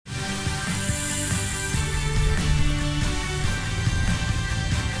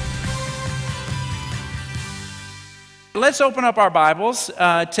let's open up our Bibles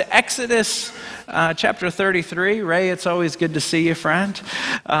to Exodus chapter 33. Ray, it's always good to see you, friend.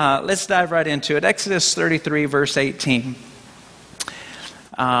 Let's dive right into it. Exodus 33, verse 18.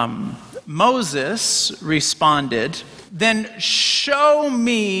 Moses responded, "Then show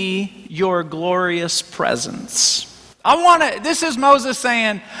me your glorious presence." This is Moses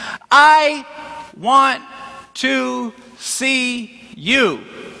saying, I want to see you.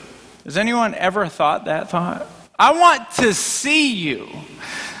 Has anyone ever thought that thought? I want to see you.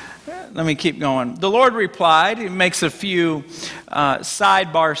 Let me keep going. The Lord replied. He makes a few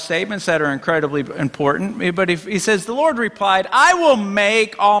sidebar statements that are incredibly important. But he says, the Lord replied, "I will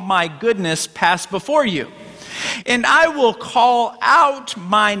make all my goodness pass before you, and I will call out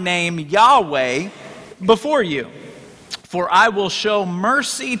my name Yahweh before you. For I will show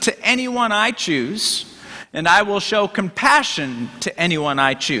mercy to anyone I choose, and I will show compassion to anyone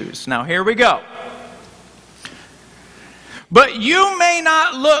I choose." Now here we go. "But you may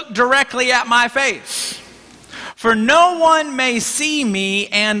not look directly at my face, for no one may see me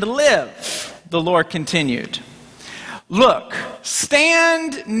and live," the Lord continued. "Look,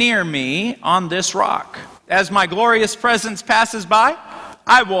 stand near me on this rock. As my glorious presence passes by,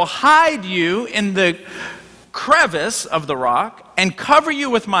 I will hide you in the crevice of the rock and cover you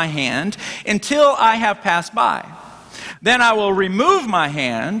with my hand until I have passed by. Then I will remove my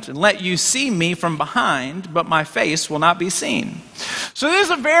hand and let you see me from behind, but my face will not be seen." So this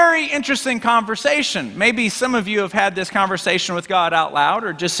is a very interesting conversation. Maybe some of you have had this conversation with God out loud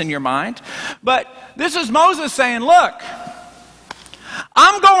or just in your mind. But this is Moses saying, look,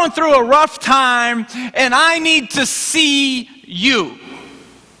 I'm going through a rough time and I need to see you.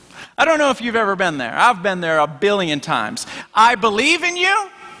 I don't know if you've ever been there. I've been there a billion times. I believe in you,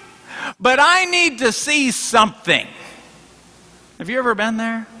 but I need to see something. Have you ever been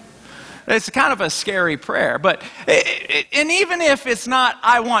there? It's kind of a scary prayer. And even if it's not,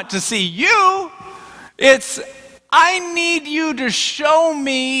 I want to see you, it's, I need you to show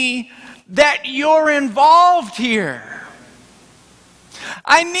me that you're involved here.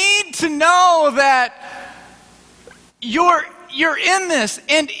 I need to know that you're in this,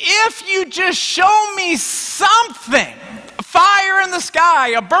 and if you just show me something, a fire in the sky,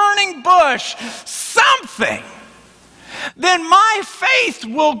 a burning bush, something, then my faith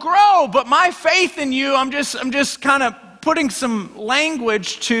will grow. But my faith in you, I'm just kind of putting some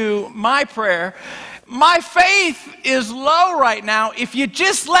language to my prayer. My faith is low right now. If you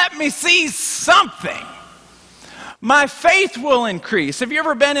just let me see something, my faith will increase. Have you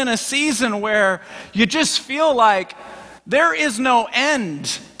ever been in a season where you just feel like there is no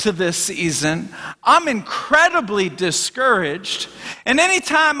end to this season? I'm incredibly discouraged. And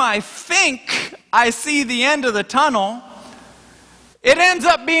anytime I think I see the end of the tunnel, it ends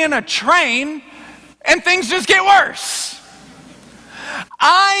up being a train and things just get worse.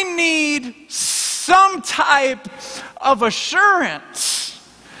 I need some type of assurance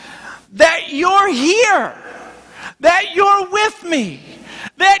that you're here, that you're with me,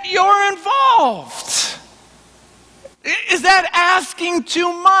 that you're involved. Is that asking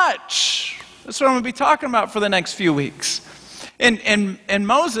too much? That's what I'm going to be talking about for the next few weeks. And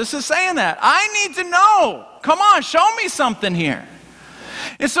Moses is saying that. I need to know. Come on, show me something here.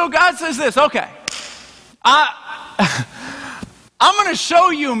 And so God says this, okay, I'm going to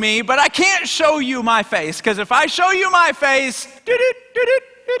show you me, but I can't show you my face, because if I show you my face,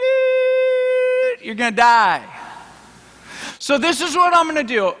 you're going to die. So this is what I'm going to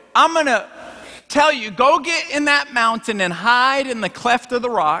do. I'm going to tell you, go get in that mountain and hide in the cleft of the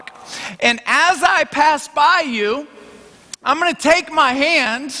rock. And as I pass by you, I'm going to take my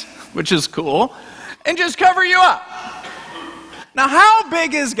hand, which is cool, and just cover you up. Now, how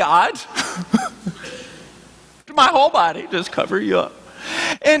big is God? My whole body, just cover you up.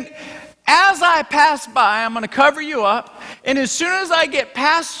 And as I pass by, I'm going to cover you up. And as soon as I get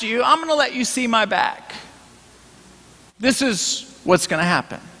past you, I'm going to let you see my back. This is what's going to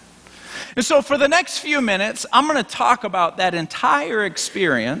happen. And so for the next few minutes, I'm going to talk about that entire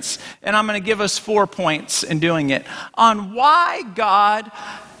experience, and I'm going to give us 4 points in doing it on why God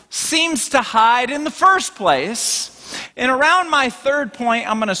seems to hide in the first place. And around my third point,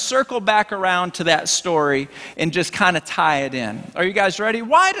 I'm going to circle back around to that story and just kind of tie it in. Are you guys ready?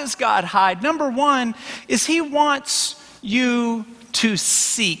 Why does God hide? Number one is He wants you to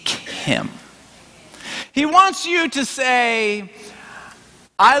seek Him. He wants you to say,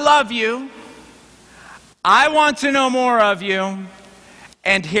 I love you, I want to know more of you,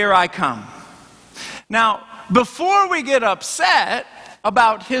 and here I come. Now, before we get upset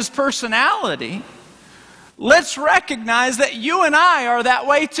about His personality, let's recognize that you and I are that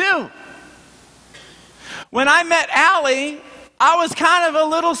way too. When I met Allie, I was kind of a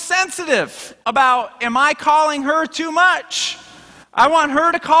little sensitive about, am I calling her too much? I want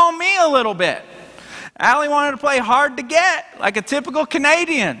her to call me a little bit. Allie wanted to play hard to get, like a typical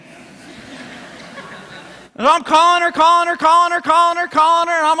Canadian. And I'm calling her, and I'm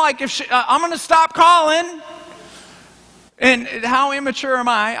like, I'm going to stop calling. And how immature am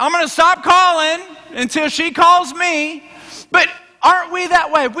I? I'm going to stop calling until she calls me. But aren't we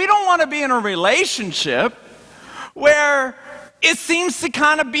that way? We don't want to be in a relationship where it seems to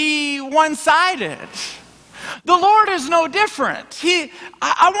kind of be one-sided. The Lord is no different.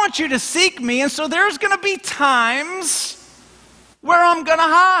 I want you to seek me, and so there's going to be times where I'm going to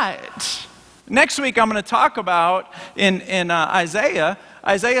hide. Next week I'm going to talk about in Isaiah.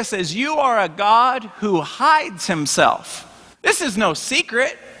 Isaiah says, you are a God who hides himself. This is no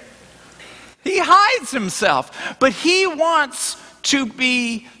secret. He hides himself, but he wants to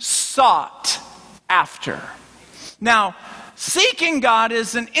be sought after. Now, seeking God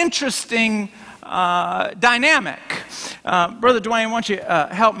is an interesting dynamic. Brother Dwayne, why don't you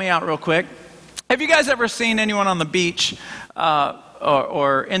help me out real quick? Have you guys ever seen anyone on the beach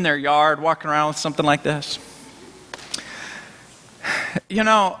or in their yard walking around with something like this? You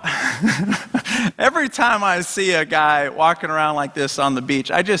know, every time I see a guy walking around like this on the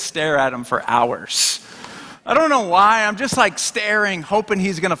beach, I just stare at him for hours. I don't know why. I'm just like staring, hoping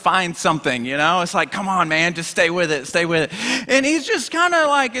he's going to find something, you know? It's like, come on, man, just stay with it. And he's just kind of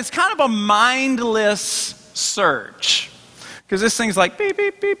like, it's kind of a mindless search. Because this thing's like beep,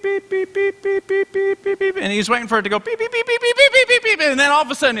 beep, beep, beep, beep, beep, beep, beep, beep, beep, beep, and he's waiting for it to go beep, beep, beep, beep, beep, beep, beep, beep, beep, and then all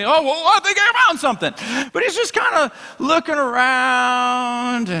of a sudden, oh, well, I think I found something. But he's just kind of looking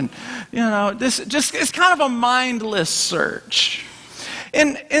around, and, you know, it's kind of a mindless search.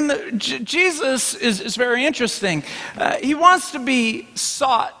 Jesus is very interesting. He wants to be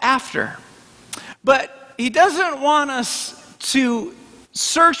sought after, but he doesn't want us to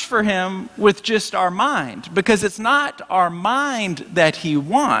search for him with just our mind, because it's not our mind that he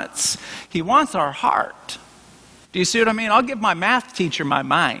wants. He wants our heart. Do you see what I mean? I'll give my math teacher my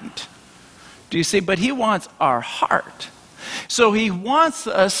mind. Do you see? But he wants our heart. So he wants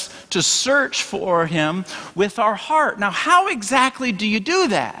us to search for him with our heart. Now, how exactly do you do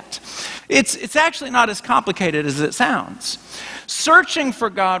that? It's actually not as complicated as it sounds. Searching for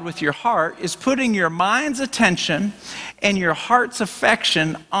God with your heart is putting your mind's attention and your heart's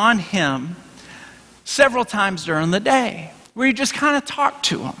affection on him several times during the day, where you just kind of talk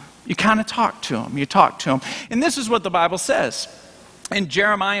to him. You talk to him. And this is what the Bible says. In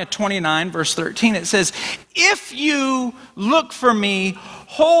Jeremiah 29, verse 13, it says, if you look for me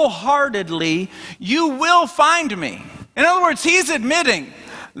wholeheartedly, you will find me. In other words, he's admitting,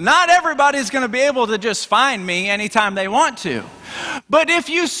 not everybody's going to be able to just find me anytime they want to. But if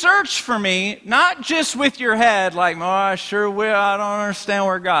you search for me, not just with your head, like, oh, I sure will, I don't understand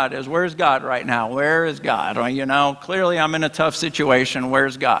where God is. Where's God right now? Where is God? Well, you know, clearly I'm in a tough situation.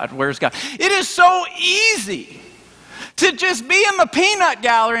 Where's God? Where's God? It is so easy to just be in the peanut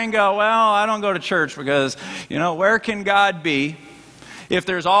gallery and go, well, I don't go to church because, you know, where can God be? If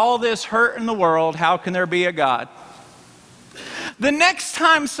there's all this hurt in the world, how can there be a God? The next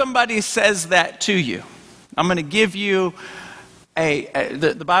time somebody says that to you, I'm going to give you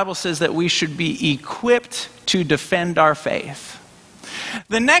the Bible says that we should be equipped to defend our faith.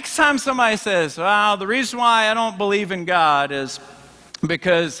 The next time somebody says, well, the reason why I don't believe in God is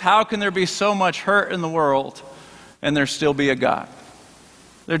because how can there be so much hurt in the world and there still be a God?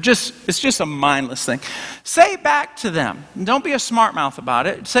 It's just a mindless thing. Say it back to them. Don't be a smart mouth about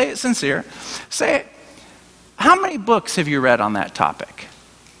it. Say it sincere. Say it. How many books have you read on that topic?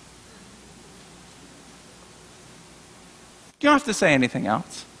 You don't have to say anything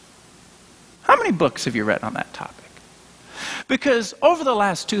else. How many books have you read on that topic? Because over the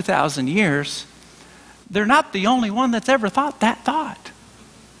last 2,000 years, they're not the only one that's ever thought that thought.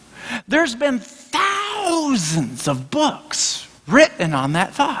 There's been thousands of books written on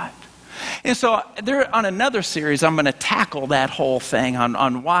that thought. And so on another series, I'm going to tackle that whole thing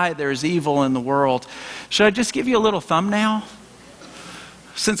on why there's evil in the world. Should I just give you a little thumbnail?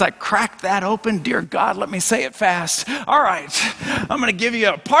 Since I cracked that open, dear God, let me say it fast. All right, I'm going to give you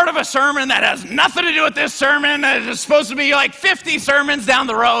a part of a sermon that has nothing to do with this sermon. It's supposed to be like 50 sermons down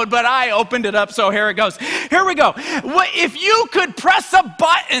the road, but I opened it up, so here it goes. Here we go. If you could press a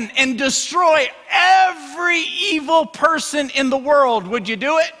button and destroy every evil person in the world, would you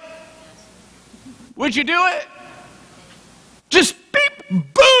do it? Would you do it? Just beep,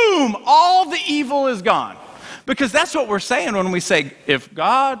 boom, all the evil is gone. Because that's what we're saying when we say, if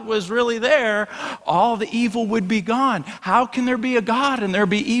God was really there, all the evil would be gone. How can there be a God and there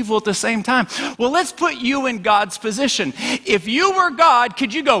be evil at the same time? Well, let's put you in God's position. If you were God,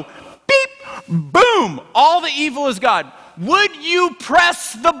 could you go, beep, boom, all the evil is God. Would you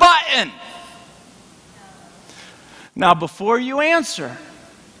press the button? Now, before you answer,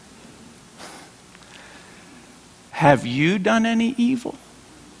 have you done any evil?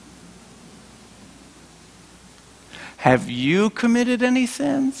 Have you committed any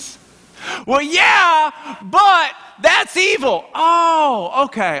sins? Well, yeah, but that's evil. Oh,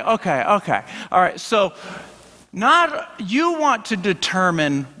 okay. All right, so you want to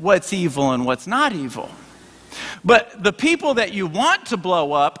determine what's evil and what's not evil. But the people that you want to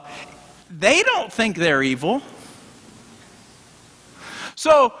blow up, they don't think they're evil.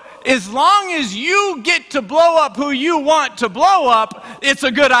 So as long as you get to blow up who you want to blow up, it's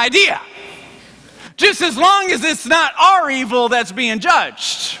a good idea. Just as long as it's not our evil that's being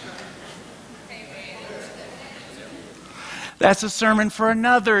judged. That's a sermon for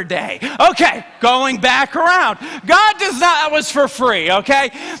another day. Okay, going back around. God does not, that was for free, okay?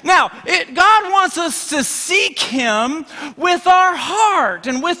 Now, God wants us to seek Him with our heart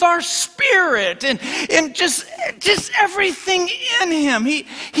and with our spirit and just everything in Him.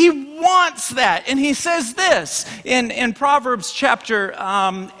 He wants that. And He says this in Proverbs chapter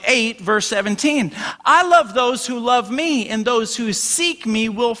 8, verse 17. I love those who love me, and those who seek me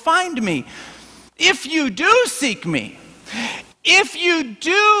will find me. If you do seek me, if you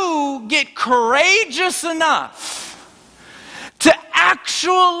do get courageous enough to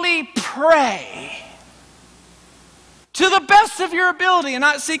actually pray to the best of your ability and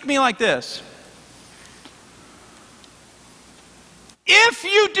not seek me like this. If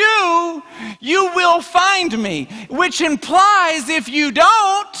you do, you will find me, which implies if you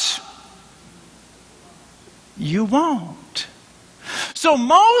don't, you won't. So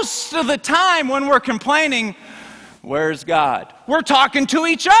most of the time when we're complaining, where's God? We're talking to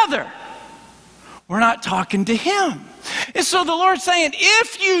each other. We're not talking to Him. And so the Lord's saying,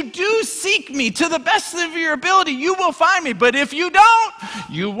 if you do seek me to the best of your ability, you will find me. But if you don't,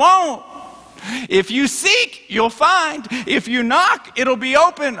 you won't. If you seek, you'll find. If you knock, it'll be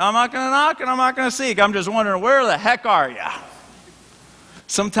open. I'm not going to knock and I'm not going to seek. I'm just wondering, where the heck are you?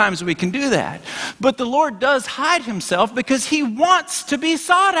 Sometimes we can do that. But the Lord does hide Himself because He wants to be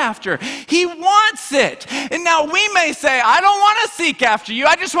sought after. He wants it. And now we may say, I don't want to seek after you.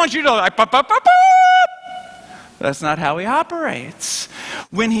 I just want you to like, pop, pop, pop, pop. That's not how He operates.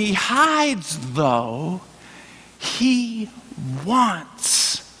 When He hides, though, He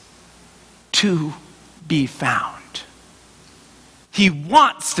wants to be found. He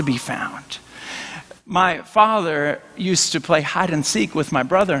wants to be found. My father used to play hide and seek with my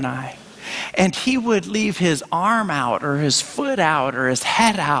brother and I, and he would leave his arm out or his foot out or his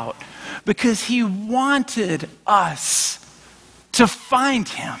head out because he wanted us to find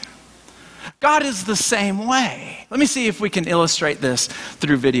him. God is the same way. Let me see if we can illustrate this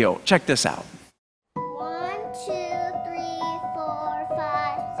through video. Check this out. 1, 2, 3, 4,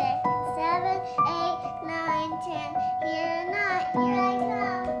 5, 6, 7, 8, 9, 10. Here I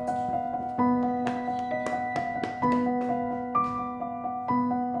come.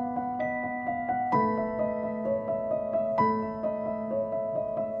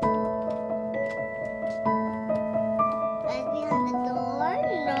 Guys behind the door?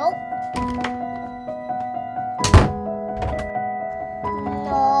 Nope.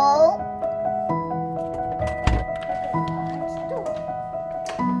 No. Watch the door.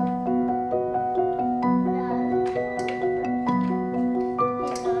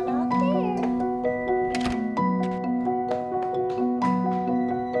 He's not out there.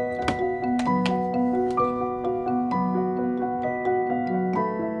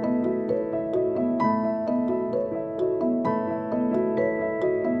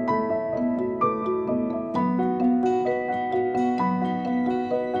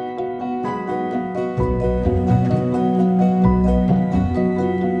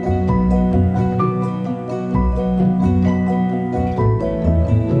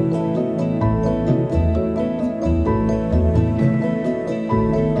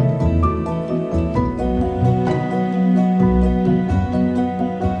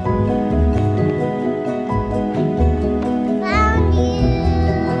 Found you.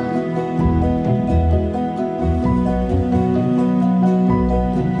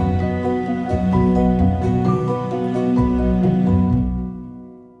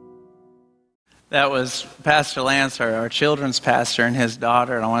 That was Pastor Lance, our children's pastor, and his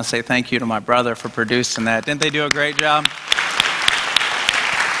daughter. And I want to say thank you to my brother for producing that. Didn't they do a great job?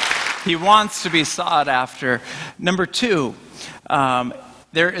 He wants to be sought after. Number two,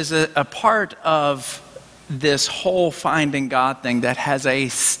 there is a part of this whole finding God thing that has a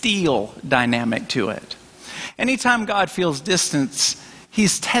steal dynamic to it. Anytime God feels distance,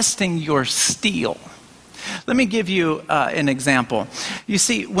 he's testing your steel. Let me give you an example. You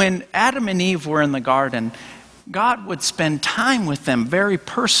see, when Adam and Eve were in the garden, God would spend time with them very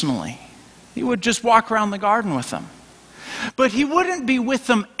personally. He would just walk around the garden with them. But he wouldn't be with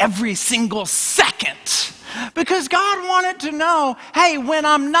them every single second, because God wanted to know, hey, when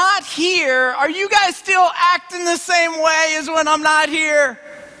I'm not here, are you guys still acting the same way as when I'm not here?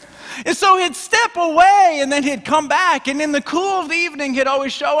 And so he'd step away and then he'd come back, and in the cool of the evening he'd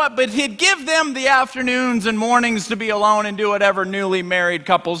always show up, but he'd give them the afternoons and mornings to be alone and do whatever newly married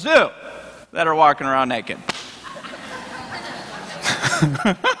couples do that are walking around naked. And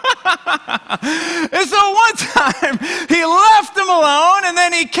so one time he left them alone, and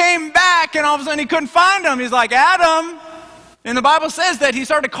then he came back, and all of a sudden he couldn't find them. He's like, Adam. And the Bible says that he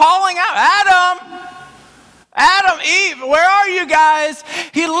started calling out, Adam, Eve, where are you guys?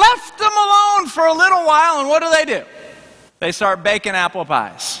 He left them alone for a little while, and what do? They start baking apple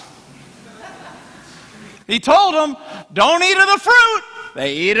pies. He told them, don't eat of the fruit.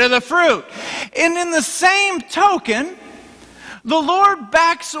 They eat of the fruit. And in the same token, the Lord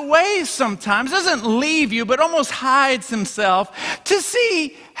backs away sometimes, doesn't leave you, but almost hides himself to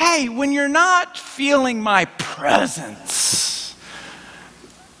see, hey, when you're not feeling my presence,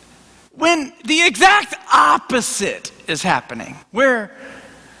 when the exact opposite is happening, where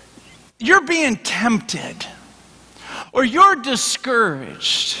you're being tempted, or you're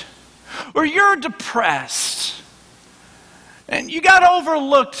discouraged, or you're depressed, and you got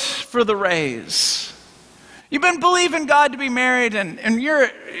overlooked for the raise. You've been believing God to be married, and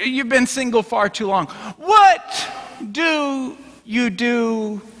you've been single far too long. What do you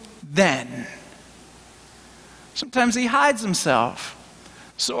do then? Sometimes he hides himself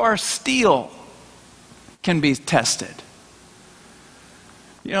so our steel can be tested.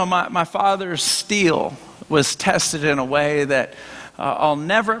 You know, my father's steel was tested in a way that I'll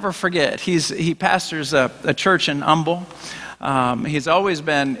never ever forget. He pastors a church in Humble. He's always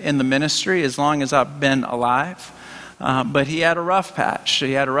been in the ministry as long as I've been alive. But he had a rough patch.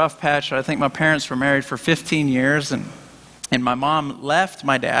 I think my parents were married for 15 years, and my mom left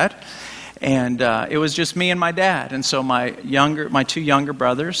my dad, and it was just me and my dad. And so my two younger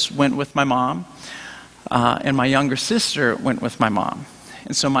brothers went with my mom, and my younger sister went with my mom.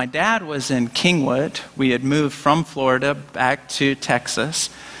 And so my dad was in Kingwood. We had moved from Florida back to Texas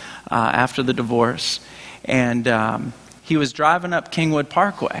after the divorce, and he was driving up Kingwood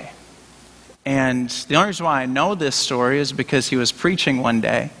Parkway. And the only reason why I know this story is because he was preaching one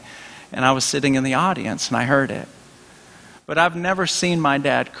day, and I was sitting in the audience, and I heard it. But I've never seen my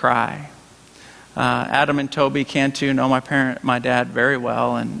dad cry. Adam and Toby Cantu know my dad very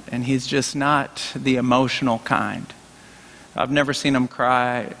well, and he's just not the emotional kind. I've never seen him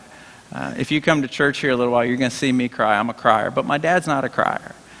cry. If you come to church here a little while, you're going to see me cry. I'm a crier, but my dad's not a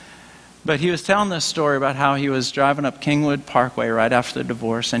crier. But he was telling this story about how he was driving up Kingwood Parkway right after the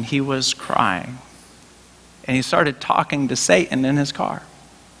divorce, and he was crying. And he started talking to Satan in his car.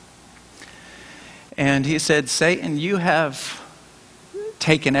 And he said, Satan, you have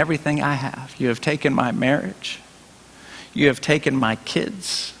taken everything I have. You have taken my marriage. You have taken my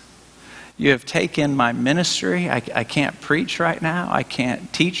kids. You have taken my ministry. I can't preach right now. I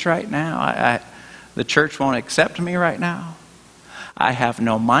can't teach right now. The church won't accept me right now. I have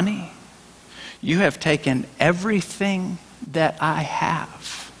no money. You have taken everything that I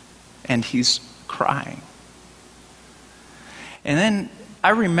have. And he's crying. And then I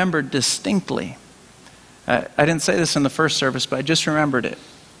remembered distinctly, I didn't say this in the first service, but I just remembered it.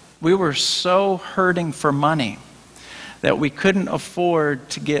 We were so hurting for money that we couldn't afford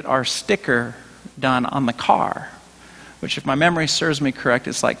to get our sticker done on the car, which, if my memory serves me correct,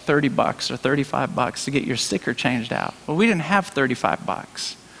 it's like $30 or $35 to get your sticker changed out. Well, we didn't have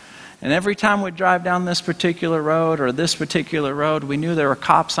 $35. And every time we'd drive down this particular road or this particular road, we knew there were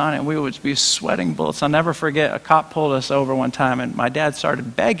cops on it, and we would be sweating bullets. I'll never forget, a cop pulled us over one time, and my dad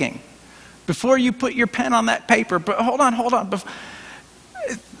started begging, before you put your pen on that paper, but hold on.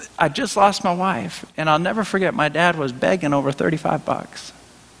 I just lost my wife, and I'll never forget, my dad was begging over $35.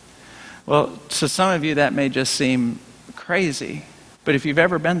 Well, to some of you that may just seem crazy, but if you've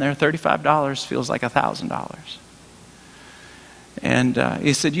ever been there, $35 feels like $1,000. And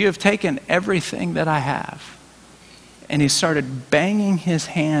he said, you have taken everything that I have. And he started banging his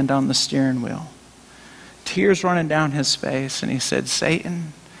hand on the steering wheel, tears running down his face, and he said,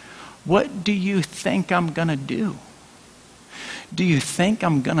 Satan, what do you think I'm going to do? do you think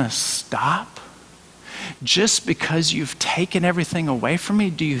I'm going to stop? Just because you've taken everything away from me,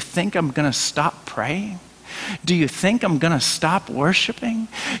 do you think I'm going to stop praying? Do you think I'm going to stop worshiping?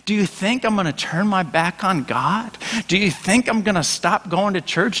 Do you think I'm going to turn my back on God? Do you think I'm going to stop going to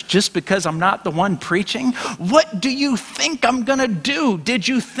church just because I'm not the one preaching? What do you think I'm going to do? Did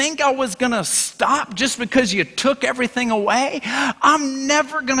you think I was going to stop just because you took everything away? I'm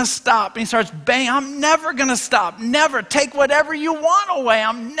never going to stop. And he starts banging. I'm never going to stop. Never. Take whatever you want away.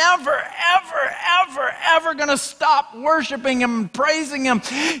 I'm never, ever, ever, ever going to stop worshiping him and praising him.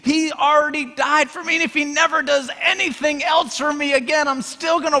 He already died for me. And if he never does anything else for me again, I'm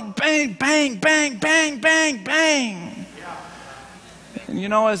still going to bang, bang, bang, bang, bang, bang. And you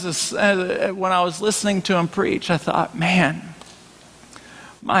know, when I was listening to him preach, I thought, man,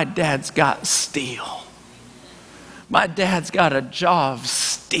 my dad's got steel. My dad's got a jaw of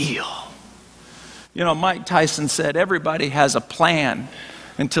steel. You know, Mike Tyson said, everybody has a plan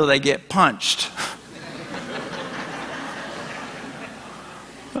until they get punched.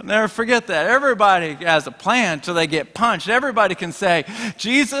 I'll never forget that. Everybody has a plan until they get punched. Everybody can say,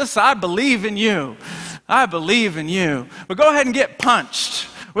 Jesus, I believe in you. I believe in you. But go ahead and get punched.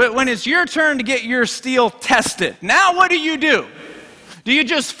 When it's your turn to get your steel tested, now what do? Do you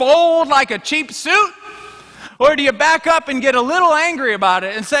just fold like a cheap suit? Or do you back up and get a little angry about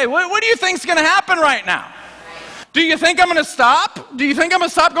it and say, what do you think's going to happen right now? Do you think I'm going to stop? Do you think I'm going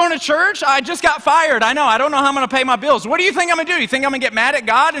to stop going to church? I just got fired. I know. I don't know how I'm going to pay my bills. What do you think I'm going to do? You think I'm going to get mad at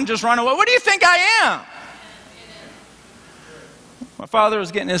God and just run away? What do you think I am? My father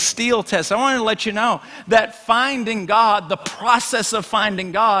was getting his steel test. I wanted to let you know that finding God, the process of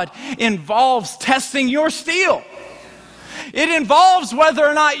finding God, involves testing your steel. It involves whether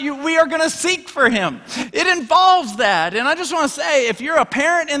or not we are going to seek for him. It involves that. And I just want to say, if you're a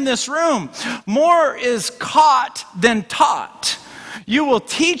parent in this room, more is caught than taught. You will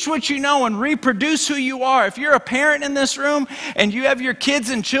teach what you know and reproduce who you are. If you're a parent in this room and you have your kids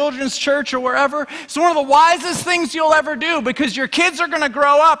in children's church or wherever, it's one of the wisest things you'll ever do, because your kids are going to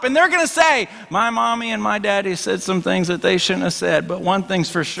grow up and they're going to say, my mommy and my daddy said some things that they shouldn't have said, but one thing's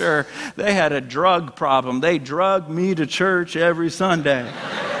for sure, they had a drug problem. They drugged me to church every Sunday.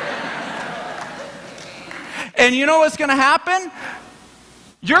 And you know what's going to happen?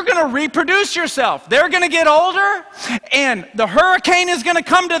 You're going to reproduce yourself. They're going to get older, and the hurricane is going to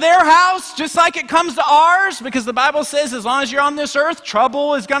come to their house just like it comes to ours, because the Bible says as long as you're on this earth,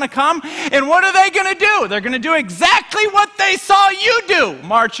 trouble is going to come. And what are they going to do? They're going to do exactly what they saw you do.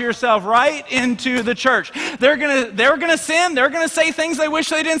 March yourself right into the church. They're going to sin. They're going to say things they wish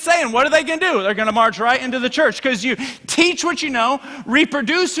they didn't say. And what are they going to do? They're going to march right into the church, because you teach what you know,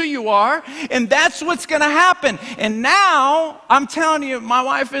 reproduce who you are, and that's what's going to happen. And now, I'm telling you,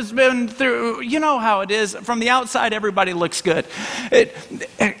 my wife has been through, you know how it is. From the outside, everybody looks good.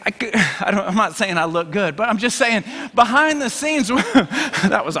 I'm not saying I look good, but I'm just saying behind the scenes,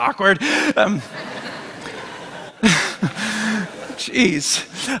 that was awkward.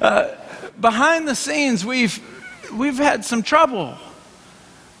 Behind the scenes, we've had some trouble,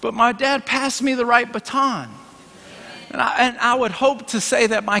 but my dad passed me the right baton. And I would hope to say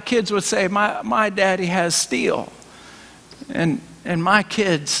that my kids would say, my daddy has steel. And my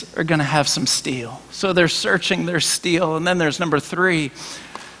kids are going to have some steel. So they're searching their steel. And then there's number 3,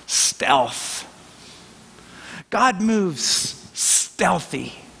 stealth. God moves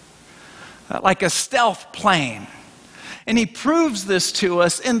stealthy, like a stealth plane. And he proves this to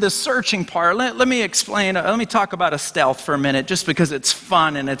us in the searching part. Let me explain. Let me talk about a stealth for a minute, just because it's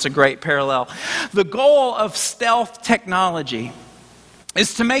fun and it's a great parallel. The goal of stealth technology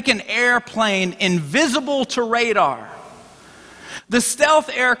is to make an airplane invisible to radar. The stealth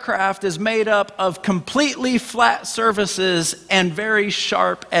aircraft is made up of completely flat surfaces and very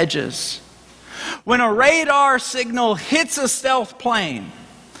sharp edges. When a radar signal hits a stealth plane,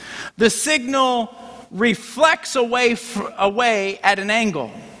 the signal reflects away at an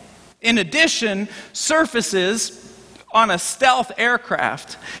angle. In addition, surfaces on a stealth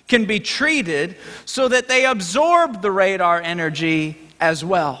aircraft can be treated so that they absorb the radar energy as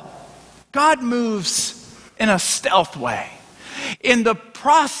well. God moves in a stealth way. In the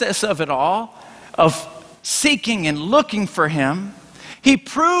process of it all, of seeking and looking for him, he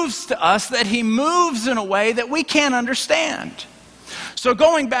proves to us that he moves in a way that we can't understand. So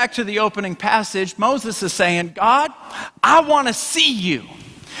going back to the opening passage, Moses is saying, God, I want to see you.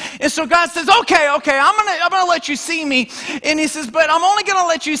 And so God says, okay, I'm gonna let you see me. And he says, but I'm only gonna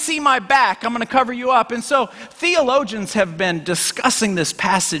let you see my back. I'm gonna cover you up. And so theologians have been discussing this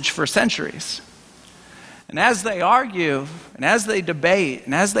passage for centuries. And as they argue, and as they debate,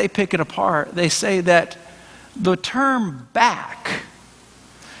 and as they pick it apart, they say that the term back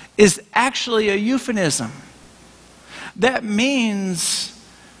is actually a euphemism. That means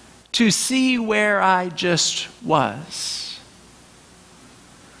to see where I just was.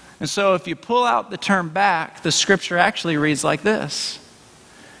 And so if you pull out the term back, the scripture actually reads like this.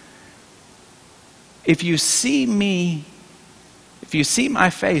 If you see me, if you see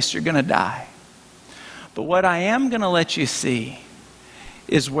my face, you're going to die. But what I am going to let you see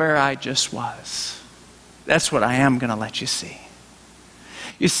is where I just was. That's what I am going to let you see.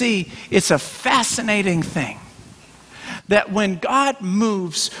 You see, it's a fascinating thing that when God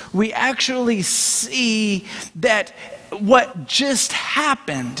moves, we actually see that what just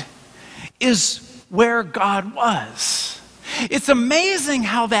happened is where God was. It's amazing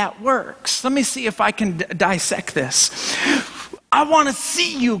how that works. Let me see if I can dissect this. I want to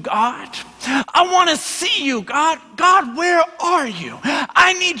see you, God. I want to see you, God. God, where are you?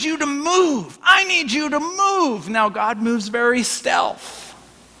 I need you to move. I need you to move. Now, God moves very stealth.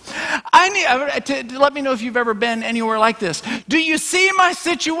 Let me know if you've ever been anywhere like this. Do you see my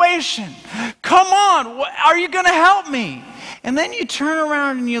situation? Come on, are you going to help me? And then you turn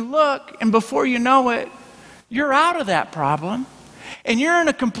around and you look, and before you know it, you're out of that problem. And you're in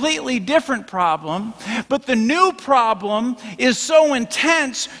a completely different problem, but the new problem is so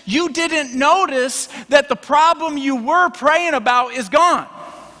intense, you didn't notice that the problem you were praying about is gone.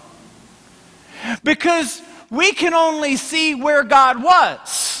 Because we can only see where God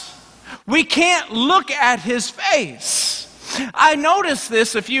was. We can't look at his face. I noticed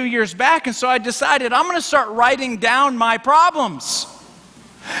this a few years back, and so I decided I'm going to start writing down my problems.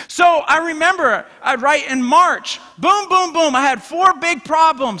 So I remember I'd write in March, boom, boom, boom. I had 4 big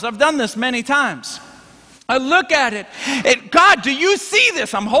problems. I've done this many times. I look at it, God, do you see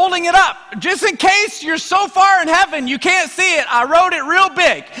this? I'm holding it up. Just in case you're so far in heaven, you can't see it. I wrote it real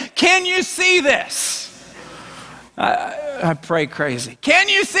big. Can you see this? I pray crazy. Can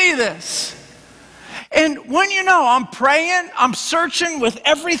you see this? And when you know I'm praying, I'm searching with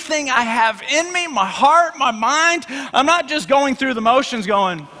everything I have in me, my heart, my mind. I'm not just going through the motions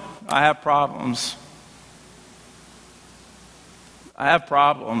going, I have problems. I have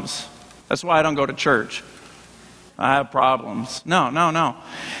problems. That's why I don't go to church. I have problems. No.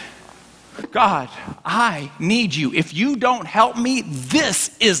 God, I need you. If you don't help me,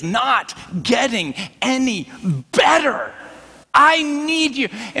 this is not getting any better. I need you.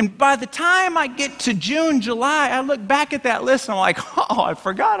 And by the time I get to June, July, I look back at that list and I'm like, oh, I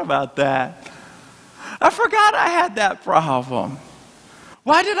forgot about that. I forgot I had that problem.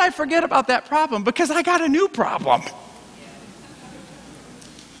 Why did I forget about that problem? Because I got a new problem.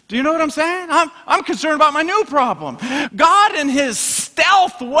 Do you know what I'm saying? I'm concerned about my new problem. God, in his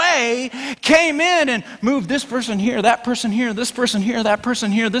stealth way, came in and moved this person here, that person here, this person here, that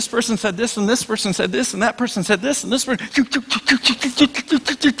person here. This person said this, and this person said this, and that person said this, and this person.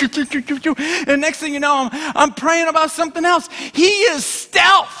 And next thing you know, I'm praying about something else. He is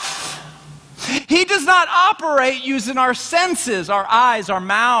stealth. He does not operate using our senses, our eyes, our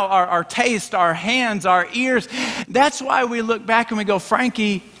mouth, our taste, our hands, our ears. That's why we look back and we go,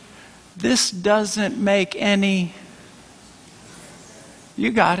 Frankie, this doesn't make any, you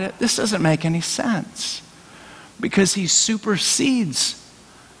got it, this doesn't make any sense. Because he supersedes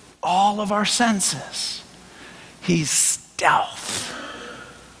all of our senses. He's stealth.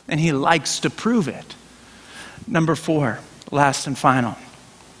 And he likes to prove it. Number 4, last and final,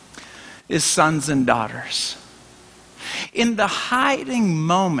 is sons and daughters. In the hiding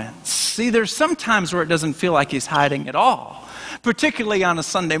moments, see, there's some times where it doesn't feel like he's hiding at all. Particularly on a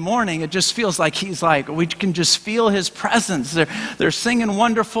Sunday morning, it just feels like we can just feel his presence. They're singing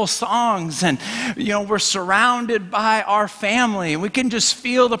wonderful songs, and we're surrounded by our family. We can just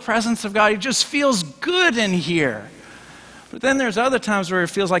feel the presence of God. It just feels good in here. But then there's other times where it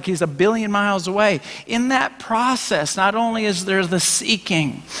feels like he's a billion miles away. In that process, not only is there the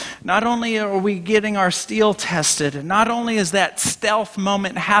seeking, not only are we getting our steel tested, and not only is that stealth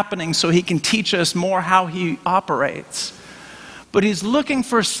moment happening so he can teach us more how he operates, but he's looking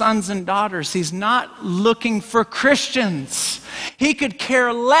for sons and daughters. He's not looking for Christians. He could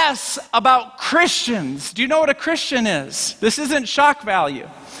care less about Christians. Do you know what a Christian is? This isn't shock value.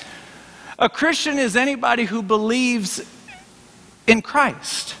 A Christian is anybody who believes in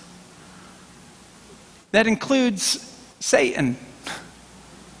Christ. That includes Satan.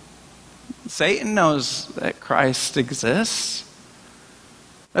 Satan knows that Christ exists.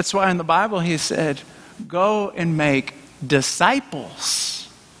 That's why in the Bible he said, go and make disciples.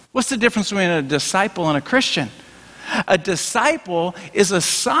 What's the difference between a disciple and a Christian? A disciple is a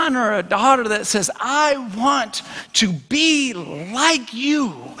son or a daughter that says, I want to be like you.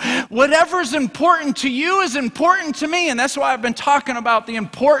 Whatever's important to you is important to me. And that's why I've been talking about the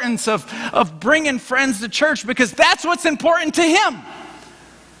importance of bringing friends to church, because that's what's important to him.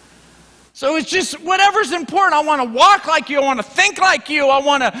 So it's just whatever's important. I want to walk like you. I want to think like you. I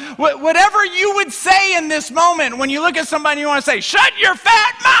want to, whatever you would say in this moment. When you look at somebody, you want to say, shut your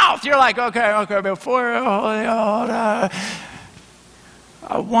fat mouth. You're like, okay, before, I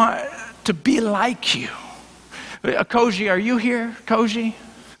want to be like you. Koji, are you here? Koji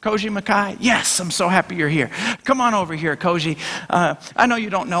Mackay? Yes, I'm so happy you're here. Come on over here, Koji. I know you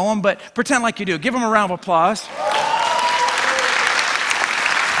don't know him, but pretend like you do. Give him a round of applause.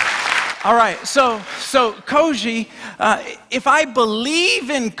 All right, so Koji, if I believe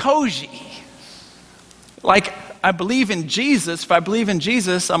in Koji, like I believe in Jesus, if I believe in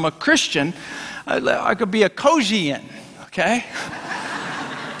Jesus, I'm a Christian, I could be a Kojian, okay?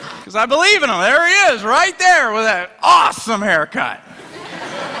 Because I believe in him. There he is, right there with that awesome haircut.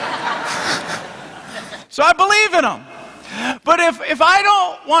 So I believe in him. But if I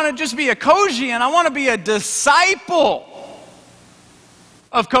don't want to just be a Kojian, I want to be a disciple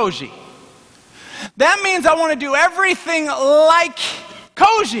of Koji. That means I want to do everything like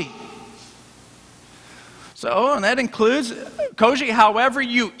Koji. So, and that includes, Koji, however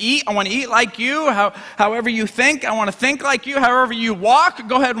you eat, I want to eat like you. However you think, I want to think like you. However you walk,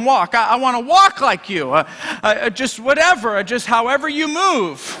 go ahead and walk. I want to walk like you. Just whatever, just however you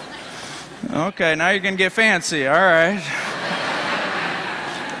move. Okay, now you're going to get fancy, all right.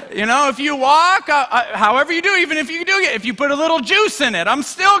 You know, if you walk, however you do, even if you do, if you put a little juice in it, I'm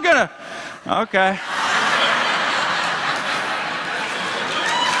still going to, okay.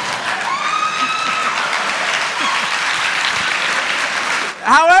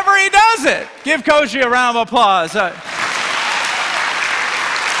 However he does it. Give Koji a round of applause.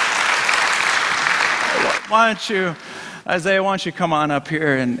 Why don't you, Isaiah, why don't you come on up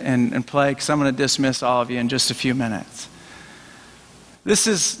here and play, because I'm going to dismiss all of you in just a few minutes. This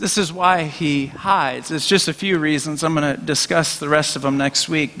is why he hides. It's just a few reasons. I'm going to discuss the rest of them next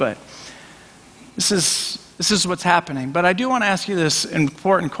week, but this is what's happening. But I do want to ask you this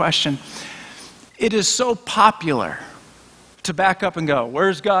important question. It is so popular to back up and go,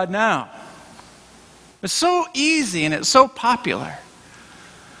 where's God now? It's so easy and it's so popular.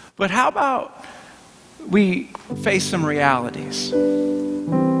 But how about we face some realities?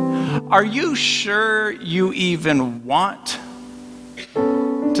 Are you sure you even want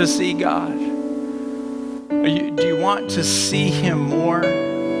to see God? Do you want to see him more?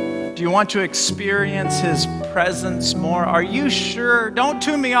 Do you want to experience his presence more? Are you sure? Don't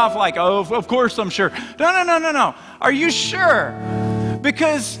tune me off like, oh, of course I'm sure. No. Are you sure?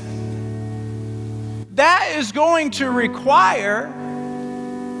 Because that is going to require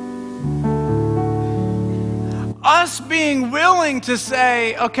us being willing to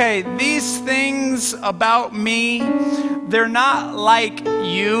say, okay, these things about me, they're not like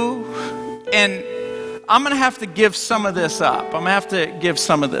you, and I'm going to have to give some of this up. I'm going to have to give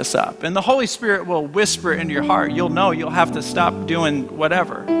some of this up. And the Holy Spirit will whisper into your heart. You'll know you'll have to stop doing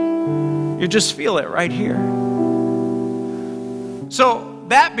whatever. You just feel it right here. So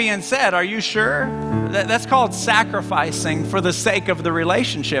that being said, are you sure? That's called sacrificing for the sake of the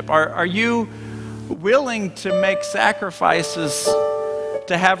relationship. Are you willing to make sacrifices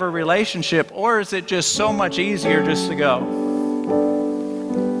to have a relationship, or is it just so much easier just to go,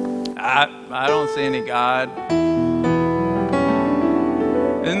 I don't see any God?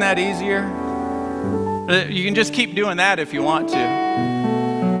 Isn't that easier? You can just keep doing that if you want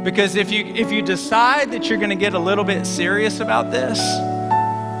to. Because if you decide that you're going to get a little bit serious about this,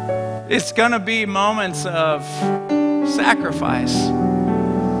 it's going to be moments of sacrifice.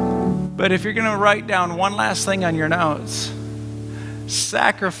 But if you're going to write down one last thing on your notes,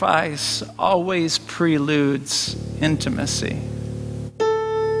 sacrifice always preludes intimacy.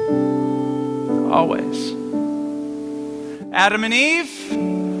 Always. Adam and Eve,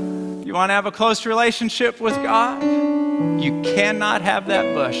 you want to have a close relationship with God? You cannot have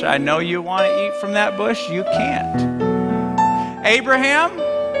that bush. I know you want to eat from that bush. You can't. Abraham,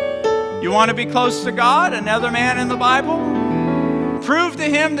 you want to be close to God? Another man in the Bible? Prove to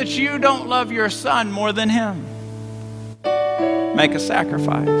him that you don't love your son more than him. Make a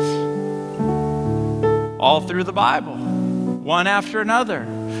sacrifice. All through the Bible, one after another.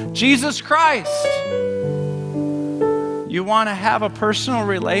 Jesus Christ. You want to have a personal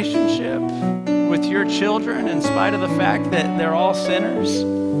relationship with your children in spite of the fact that they're all sinners?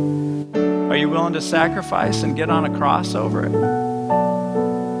 Are you willing to sacrifice and get on a cross over it?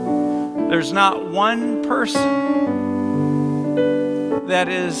 There's not one person that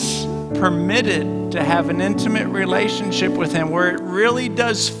is permitted to have an intimate relationship with him where it really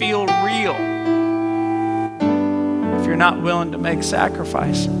does feel real if you're not willing to make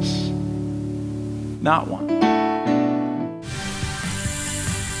sacrifices? Not one.